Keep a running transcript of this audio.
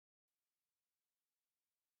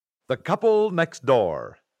The Couple Next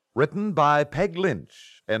Door, written by Peg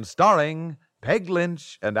Lynch and starring Peg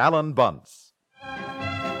Lynch and Alan Bunce.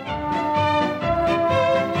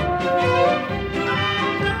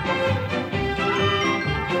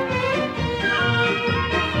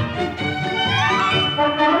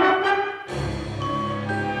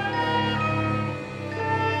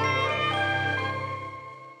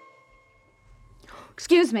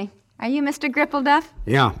 Excuse me. Are you Mr. Grippleduff?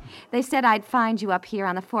 Yeah. They said I'd find you up here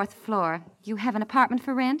on the 4th floor. You have an apartment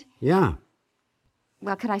for rent? Yeah.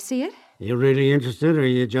 Well, could I see it? You really interested, or are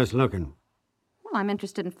you just looking? Well, I'm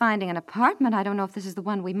interested in finding an apartment. I don't know if this is the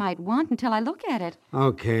one we might want until I look at it.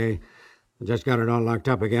 Okay. I just got it all locked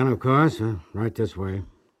up again, of course. Right this way.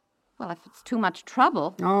 Well, if it's too much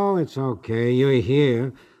trouble... Oh, it's okay. You're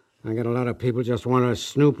here. I got a lot of people just want to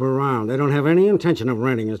snoop around. They don't have any intention of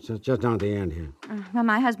renting. It's just down the end here. Well,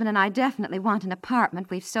 my husband and I definitely want an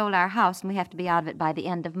apartment. We've sold our house, and we have to be out of it by the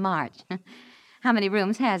end of March. How many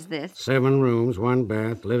rooms has this? 7 rooms, 1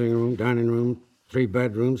 bath, living room, dining room, 3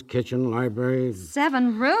 bedrooms, kitchen, library.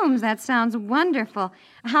 7 rooms? That sounds wonderful.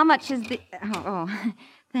 How much is the... Oh,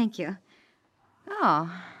 thank you.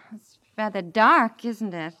 Oh, it's rather dark,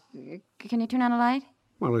 isn't it? Can you turn on a light?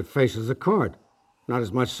 Well, it faces the court. Not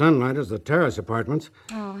as much sunlight as the terrace apartments.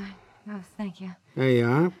 Oh, thank you. There you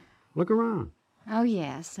are. Look around. Oh,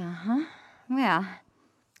 yes, uh-huh. Well,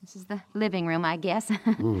 this is the living room, I guess.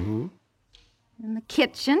 Mm-hmm. And the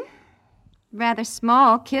kitchen. Rather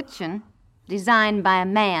small kitchen. Designed by a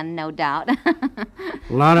man, no doubt. A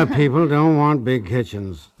lot of people don't want big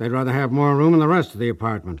kitchens. They'd rather have more room in the rest of the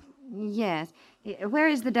apartment. Yes. Where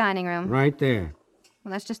is the dining room? Right there.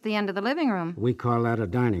 Well, that's just the end of the living room. We call that a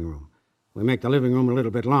dining room. We make the living room a little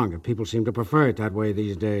bit longer. People seem to prefer it that way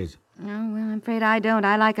these days. Oh, well, I'm afraid I don't.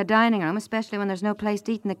 I like a dining room, especially when there's no place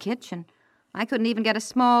to eat in the kitchen. I couldn't even get a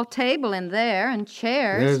small table in there and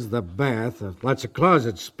chairs. There's the bath. Lots of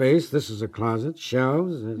closet space. This is a closet.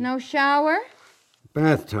 Shelves. No shower?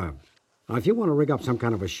 Bathtub. Now, if you want to rig up some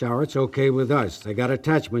kind of a shower, it's okay with us. They got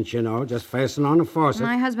attachments, you know. Just fasten on the faucet.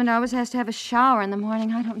 My husband always has to have a shower in the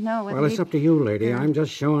morning. I don't know whether Well, it's up to you, lady. I'm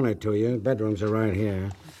just showing it to you. Bedrooms are right here.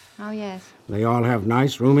 Oh, yes. They all have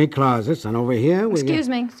nice, roomy closets. And over here, we... Excuse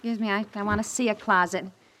me. I want to see a closet.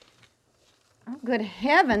 Oh, good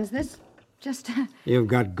heavens. This just... You've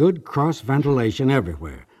got good cross ventilation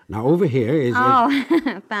everywhere. Now, over here is... Oh,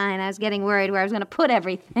 fine. I was getting worried where I was going to put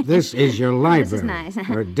everything. This is your library. This is nice.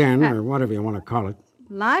 Or den, or whatever you want to call it.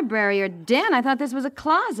 Library or den? I thought this was a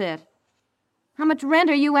closet. How much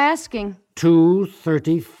rent are you asking?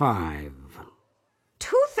 $235.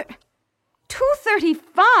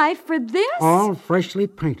 $235 for this? All freshly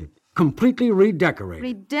painted. Completely redecorated.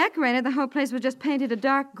 Redecorated? The whole place was just painted a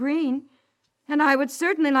dark green. And I would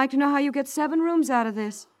certainly like to know how you get 7 rooms out of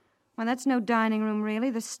this. Well, that's no dining room,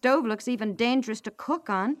 really. The stove looks even dangerous to cook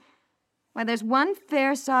on. Why, there's 1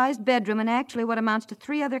 fair-sized bedroom and actually what amounts to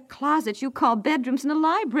 3 other closets you call bedrooms in a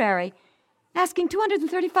library. Asking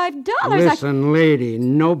 $235. Listen, lady,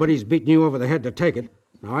 nobody's beating you over the head to take it.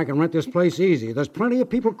 Now, I can rent this place easy. There's plenty of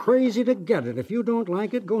people crazy to get it. If you don't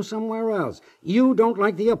like it, go somewhere else. You don't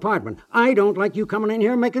like the apartment. I don't like you coming in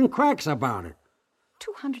here making cracks about it.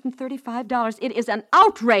 $235. It is an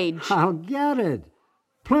outrage. I'll get it.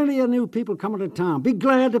 Plenty of new people coming to town. Be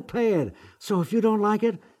glad to pay it. So if you don't like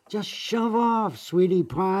it, just shove off, sweetie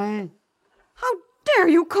pie. How dare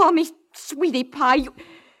you call me sweetie pie?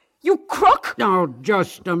 You crook! Now,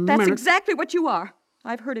 just a minute. That's exactly what you are.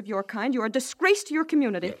 I've heard of your kind. You're a disgrace to your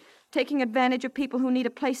community, taking advantage of people who need a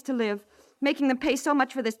place to live, making them pay so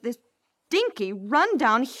much for this dinky,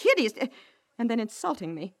 run-down, hideous... and then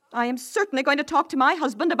insulting me. I am certainly going to talk to my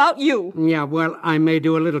husband about you. Yeah, well, I may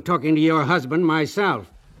do a little talking to your husband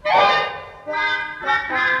myself.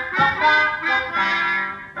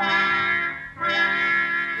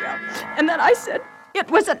 And then I said... It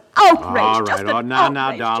was an outrage. All right, just an now,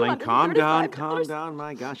 outrage. darling, calm down.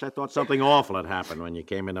 My gosh, I thought something awful had happened when you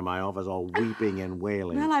came into my office all weeping and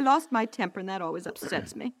wailing. Well, I lost my temper, and that always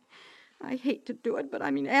upsets me. I hate to do it, but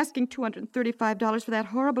asking $235 for that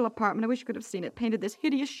horrible apartment, I wish you could have seen it, painted this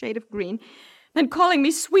hideous shade of green, then calling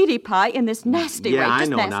me sweetie pie in this nasty way. Yeah, I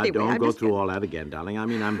know. Nasty Now, way. don't go through all that again, darling.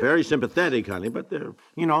 I'm very sympathetic, honey, but there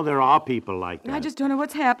are people like that. I just don't know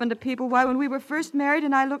what's happened to people. Why, when we were first married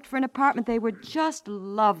and I looked for an apartment, they were just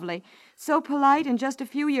lovely. So polite. In just a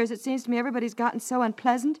few years, it seems to me everybody's gotten so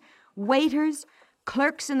unpleasant. Waiters,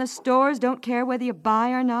 clerks in the stores don't care whether you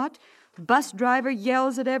buy or not. The bus driver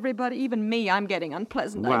yells at everybody. Even me, I'm getting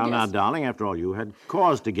unpleasant, I Well, guess. now, darling, after all, you had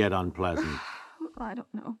cause to get unpleasant. I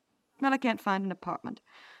don't know. Well, I can't find an apartment.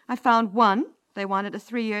 I found one. They wanted a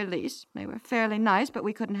 3-year lease. They were fairly nice, but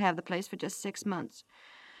we couldn't have the place for just 6 months.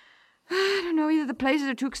 I don't know. Either the places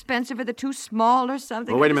are too expensive or they're too small or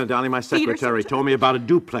something. Well, wait a minute, darling. My Feet are secretary so told me about a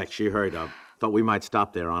duplex she heard of. Thought we might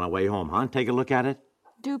stop there on our way home, huh? Take a look at it?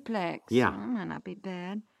 Duplex. Yeah. Might not be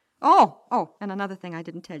bad. Oh, and another thing I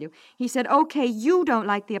didn't tell you. He said, okay, you don't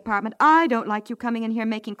like the apartment. I don't like you coming in here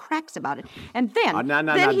making cracks about it. And then... No,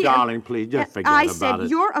 then darling, please, just forget I about said, it.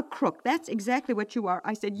 you're a crook. That's exactly what you are.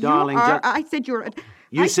 I said, Darling, you are... just- I said, you're a...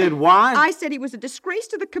 You I said what? I said he was a disgrace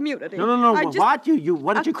to the community. No. I What? just-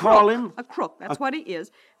 What did a you call crook. him? A crook. That's what he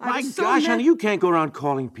is. I My was so gosh, mad- honey, you can't go around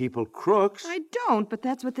calling people crooks. I don't, but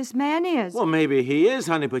that's what this man is. Well, maybe he is,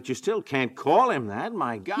 honey, but you still can't call him that.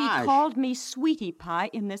 My He gosh. called me sweetie pie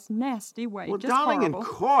in this nasty way. Well, Just darling, horrible. in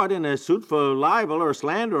court, in a suit for libel or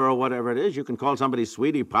slander or whatever it is, you can call somebody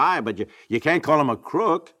sweetie pie, but you can't call him a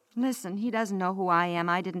crook. Listen, he doesn't know who I am.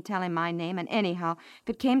 I didn't tell him my name, and anyhow, if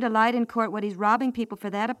it came to light in court what he's robbing people for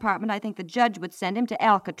that apartment, I think the judge would send him to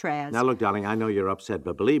Alcatraz. Now, look, darling, I know you're upset,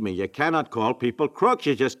 but believe me, you cannot call people crooks.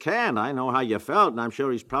 You just can't. I know how you felt, and I'm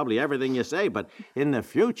sure he's probably everything you say, but in the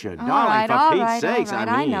future, darling, for Pete's sakes, all right.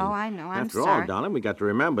 I mean. I know. I'm After sorry. all, darling, we got to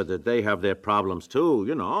remember that they have their problems too.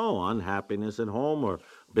 You know, unhappiness at home or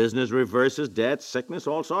business reverses, debt, sickness,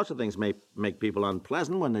 all sorts of things may make people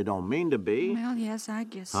unpleasant when they don't mean to be. Well, yes, I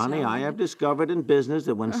guess Honey, so. I have discovered in business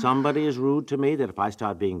that when somebody is rude to me, that if I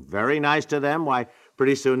start being very nice to them, why,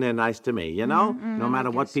 pretty soon they're nice to me, you know? No matter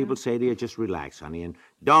what people say to you, just relax, honey, and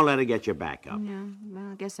don't let it get your back up. Yeah,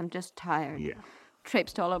 well, I guess I'm just tired. Yeah.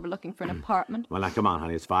 Traipsed all over looking for an apartment. Well, now, come on,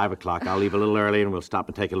 honey, it's 5 o'clock. I'll leave a little early, and we'll stop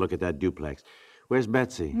and take a look at that duplex. Where's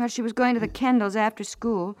Betsy? Well, she was going to the Kendalls after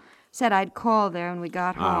school. Said I'd call there when we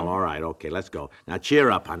got Oh, home. all right, okay, let's go. Now, cheer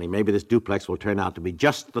up, honey. Maybe this duplex will turn out to be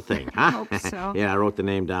just the thing, huh? Hope so. Yeah, I wrote the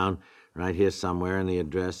name down right here somewhere in the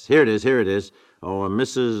address. Here it is. Oh,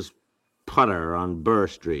 Mrs. Putter on Burr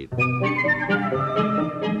Street.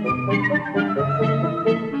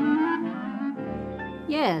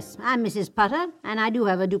 Yes, I'm Mrs. Putter, and I do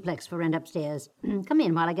have a duplex for rent upstairs. Come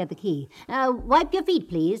in while I get the key. Wipe your feet,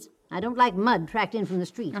 please. I don't like mud tracked in from the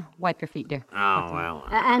street. Oh, wipe your feet, dear. Oh, well.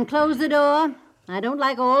 And close the door. I don't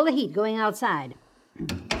like all the heat going outside.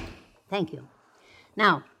 Thank you.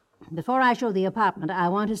 Now, before I show the apartment, I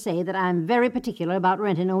want to say that I'm very particular about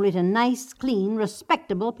renting only to nice, clean,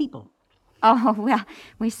 respectable people. Oh, well,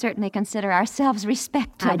 we certainly consider ourselves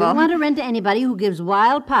respectable. I don't want to rent to anybody who gives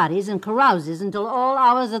wild parties and carouses until all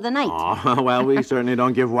hours of the night. Oh, well, we certainly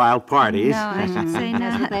don't give wild parties. No, I should say That's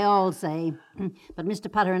not. what they all say. But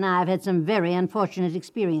Mr. Putter and I have had some very unfortunate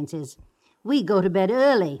experiences. We go to bed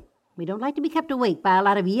early. We don't like to be kept awake by a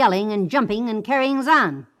lot of yelling and jumping and carryings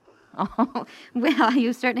on. Oh, well,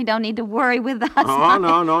 you certainly don't need to worry with us. Oh,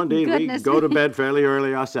 no, indeed. Goodness We go to me. bed fairly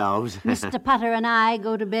early ourselves. Mr. Putter and I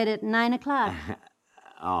go to bed at 9 o'clock.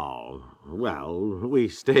 Oh, well, we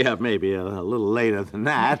stay up maybe a little later than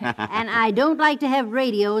that. And I don't like to have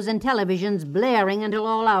radios and televisions blaring until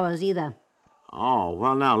all hours either. Oh,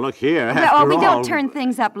 well, now, look here. Well, After we all, don't turn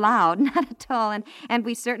things up loud, not at all, and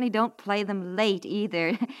we certainly don't play them late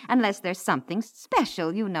either, unless there's something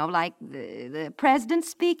special, you know, like the president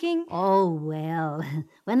speaking. Oh, well,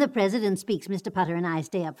 when the president speaks, Mr. Putter and I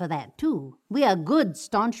stay up for that, too. We are good,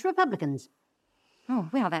 staunch Republicans. Oh,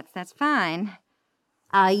 well, that's fine.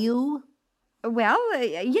 Are you? Well,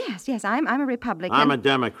 yes, I'm a Republican. I'm a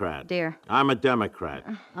Democrat. Dear. I'm a Democrat.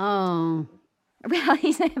 Oh, Well,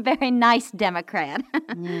 he's a very nice Democrat.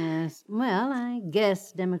 yes. Well, I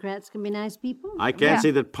guess Democrats can be nice people. I can't Yeah.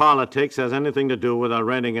 see that politics has anything to do with our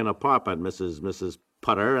renting an apartment, Mrs.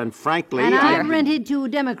 Putter, and frankly, And I... I've rented to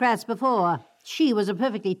Democrats before. She was a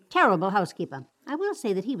perfectly terrible housekeeper. I will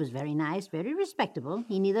say that he was very nice, very respectable.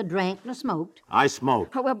 He neither drank nor smoked. I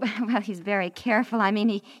smoke. Oh, well, he's very careful. I mean,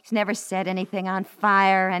 he's never set anything on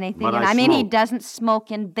fire or anything. But and I I mean, he smoke. doesn't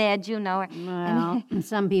smoke in bed, you know. Well,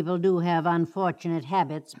 some people do have unfortunate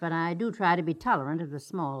habits, but I do try to be tolerant of the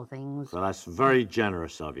small things. Well, that's very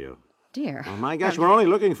generous of you. Dear. Oh, my gosh, we're only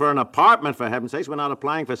looking for an apartment, for heaven's sakes. We're not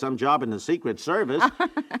applying for some job in the Secret Service.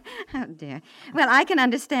 Oh, dear. Well, I can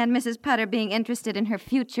understand Mrs. Putter being interested in her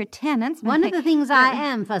future tenants. but One of the things I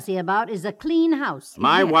am fussy about is a clean house.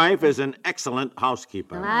 My wife is an excellent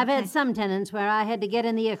housekeeper. Well, I've had some tenants where I had to get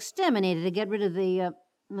in the exterminator to get rid of the,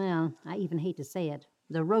 well, I even hate to say it,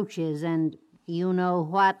 the roaches and you know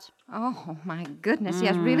what. Oh, my goodness.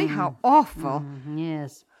 Yes, really? How awful.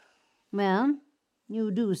 Yes. Well, you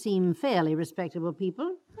do seem fairly respectable people.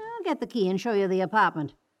 I'll get the key and show you the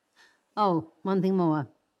apartment. Oh, one thing more.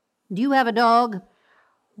 Do you have a dog?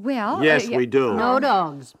 Well, Yes, we do. No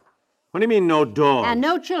dogs. What do you mean, no dogs? And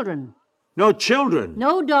no children. No children?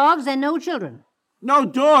 No dogs and no children. No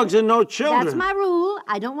dogs and no children. That's my rule.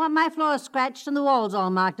 I don't want my floors scratched and the walls all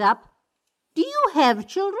marked up. Do you have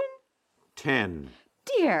children? 10.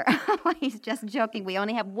 Dear, he's just joking. We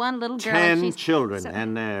only have one little girl. 10 and she's children, so-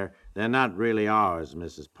 and they're not really ours,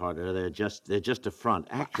 Mrs. Potter. They're just a front.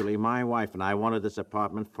 Actually, my wife and I wanted this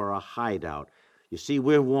apartment for a hideout. You see,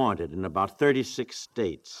 we're wanted in about 36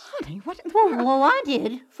 states. Honey, what?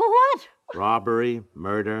 Wanted? For what? Robbery,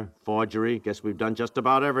 murder, forgery. Guess we've done just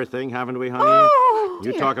about everything, haven't we, honey? Oh,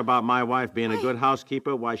 You dear. talk about my wife being a good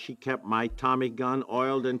housekeeper. Why, she kept my Tommy gun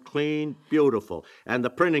oiled and clean, beautiful. And the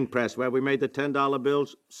printing press where we made the $10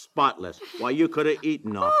 bills, spotless. Why, you could have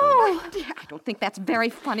eaten off it. Oh, dear, I don't think that's very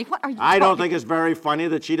funny. What are you I don't talking- think it's very funny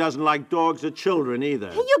that she doesn't like dogs or children either.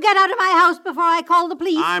 You get out of my house before I call the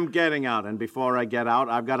police. I'm getting out, and before I get out,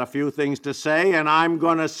 I've got a few things to say, and I'm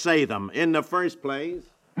gonna say them. In the first place...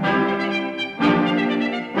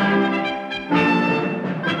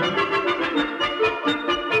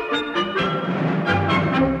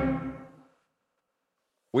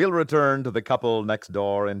 We'll return to The Couple Next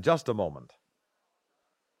Door in just a moment.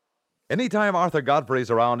 Anytime Arthur Godfrey's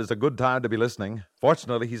around is a good time to be listening.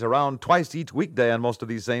 Fortunately, he's around twice each weekday on most of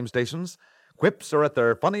these same stations. Quips are at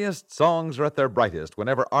their funniest, songs are at their brightest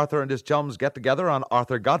whenever Arthur and his chums get together on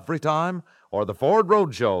Arthur Godfrey Time or the Ford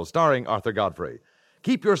Road Show starring Arthur Godfrey.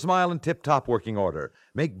 Keep your smile in tip-top working order.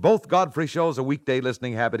 Make both Godfrey shows a weekday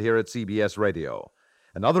listening habit here at CBS Radio.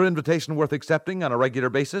 Another invitation worth accepting on a regular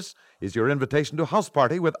basis is your invitation to House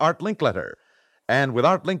Party with Art Linkletter. And with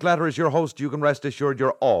Art Linkletter as your host, you can rest assured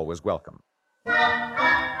you're always welcome.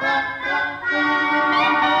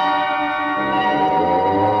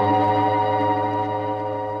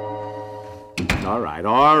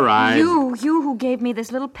 All right. You who gave me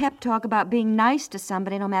this little pep talk about being nice to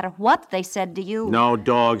somebody no matter what they said to you. No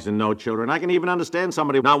dogs and no children. I can even understand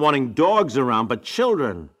somebody not wanting dogs around, but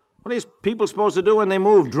children. What are these people supposed to do when they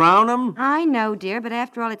move? Drown them? I know, dear, but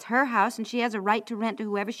after all, it's her house, and she has a right to rent to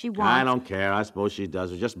whoever she wants. I don't care. I suppose she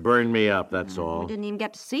does. It just burned me up, that's We all. didn't even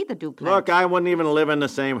get to see the duplex. Look, I wouldn't even live in the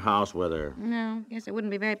same house with her. No, guess it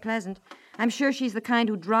wouldn't be very pleasant. I'm sure she's the kind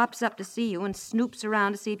who drops up to see you and snoops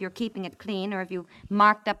around to see if you're keeping it clean or if you've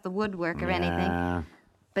marked up the woodwork or anything. Yeah.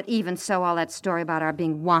 But even so, all that story about our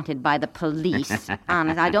being wanted by the police,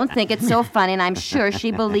 honest, I don't think it's so funny, and I'm sure she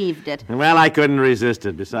believed it. Well, I couldn't resist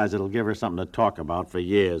it. Besides, it'll give her something to talk about for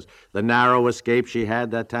years. The narrow escape she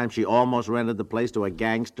had that time, she almost rented the place to a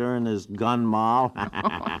gangster and his gun moll.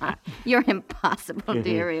 You're impossible,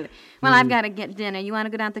 dear, really. Well, I've got to get dinner. You want to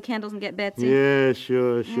go down to Kendall's and get Betsy? Yeah,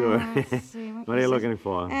 sure. Let's see, What are you looking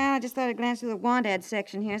for? I just thought I'd glance through the want ad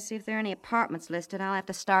section here, see if there are any apartments listed. I'll have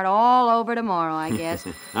to start all over tomorrow, I guess.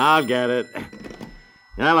 I'll get it.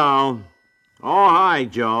 Hello. Oh, hi,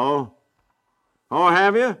 Joe. Oh,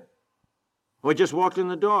 have you? We just walked in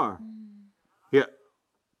the door.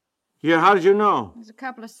 Yeah, how did you know? There's a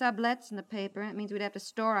couple of sublets in the paper. It means we'd have to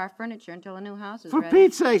store our furniture until the new house is For ready.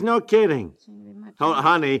 Pete's sake, no kidding. Seemed to be much- Oh,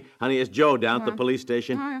 honey, it's Joe down at the police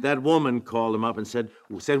station. That woman called him up and said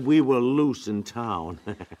we were loose in town.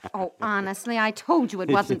 Oh, honestly, I told you it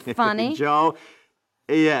wasn't funny. Joe,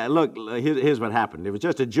 yeah, look, here's what happened. It was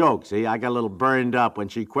just a joke, see? I got a little burned up when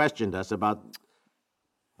she questioned us about...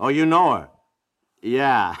 Oh, you know her?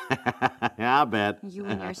 Yeah. Yeah, I bet. You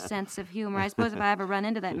and your sense of humor. I suppose if I ever run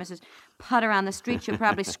into that Mrs. Putter on the street, she'll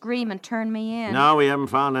probably scream and turn me in. No, we haven't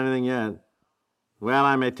found anything yet. Well,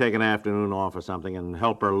 I may take an afternoon off or something and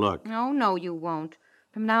help her look. Oh, no, you won't.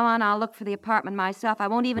 From now on, I'll look for the apartment myself. I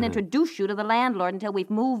won't even introduce you to the landlord until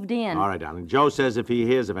we've moved in. All right, darling. Joe says if he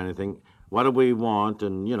hears of anything, what do we want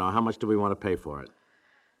and, how much do we want to pay for it?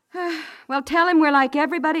 Well, tell him we're like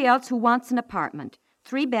everybody else who wants an apartment.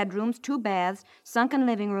 3 bedrooms, 2 baths, sunken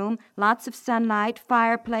living room, lots of sunlight,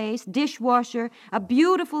 fireplace, dishwasher, a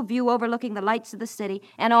beautiful view overlooking the lights of the city,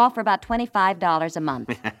 and all for about $25 a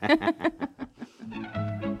month.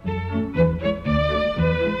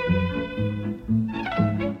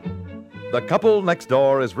 The Couple Next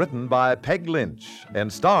Door is written by Peg Lynch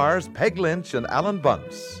and stars Peg Lynch and Alan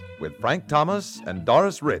Bunce with Frank Thomas and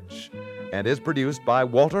Doris Rich and is produced by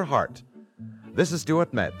Walter Hart. This is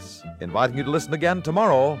Stuart Metz, inviting you to listen again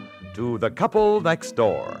tomorrow to The Couple Next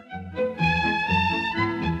Door.